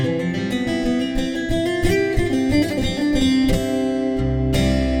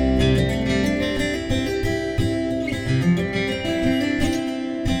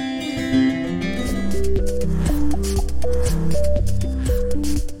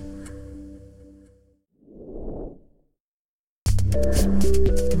This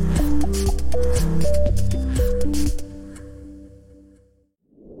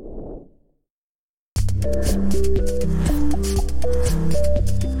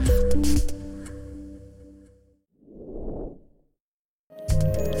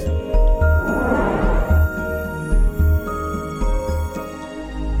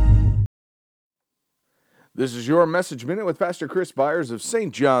is your Message Minute with Pastor Chris Byers of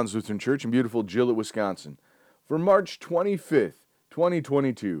St. John's Lutheran Church in beautiful Gillett, Wisconsin, for March 25th,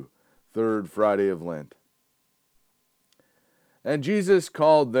 2022, third Friday of Lent. And Jesus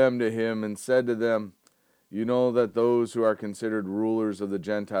called them to him and said to them, "You know that those who are considered rulers of the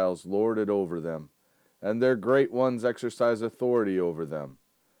Gentiles lord it over them, and their great ones exercise authority over them.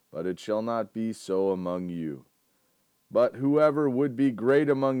 But it shall not be so among you. But whoever would be great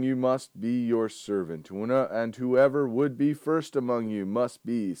among you must be your servant, and whoever would be first among you must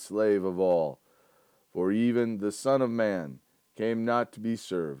be slave of all. For even the Son of Man came not to be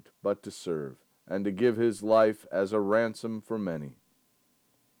served, but to serve, and to give his life as a ransom for many."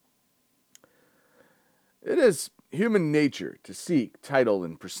 It is human nature to seek title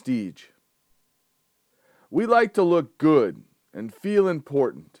and prestige. We like to look good and feel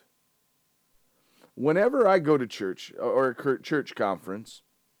important. Whenever I go to church or a church conference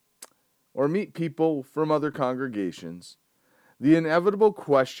or meet people from other congregations, the inevitable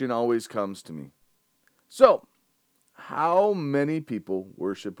question always comes to me. So, how many people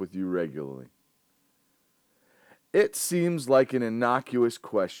worship with you regularly? It seems like an innocuous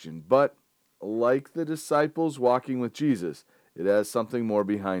question, but like the disciples walking with Jesus, it has something more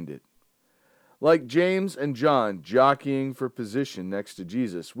behind it. Like James and John jockeying for position next to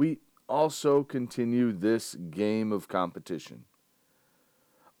Jesus, we also continue this game of competition.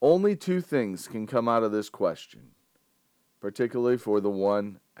 Only two things can come out of this question, particularly for the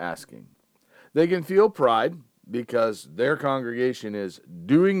one asking. They can feel pride because their congregation is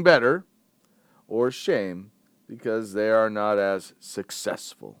doing better, or shame because they are not as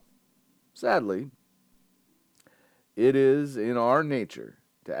successful. Sadly, it is in our nature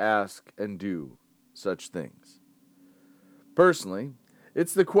to ask and do such things. Personally,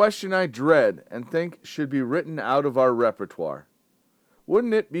 it's the question I dread and think should be written out of our repertoire.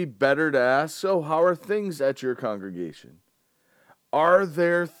 Wouldn't it be better to ask, "So how are things at your congregation? Are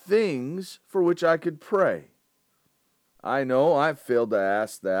there things for which I could pray?" I know I've failed to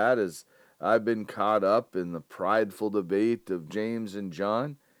ask that as I've been caught up in the prideful debate of James and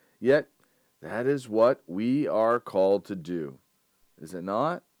John, yet that is what we are called to do, is it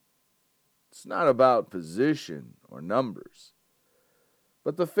not? It's not about position or numbers,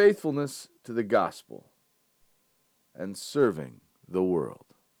 but the faithfulness to the gospel and serving the world.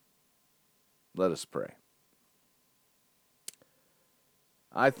 Let us pray.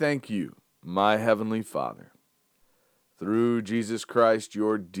 I thank you, my heavenly Father, through Jesus Christ,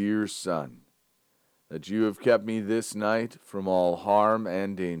 your dear Son, that you have kept me this night from all harm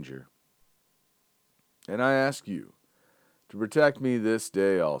and danger. And I ask you to protect me this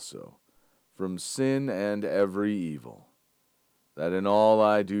day also from sin and every evil, that in all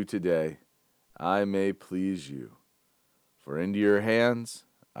I do today I may please you. For into your hands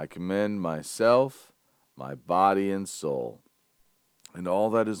I commend myself, my body and soul, and all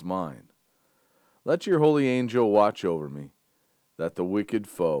that is mine. Let your holy angel watch over me, that the wicked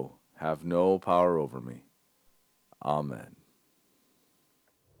foe have no power over me. Amen.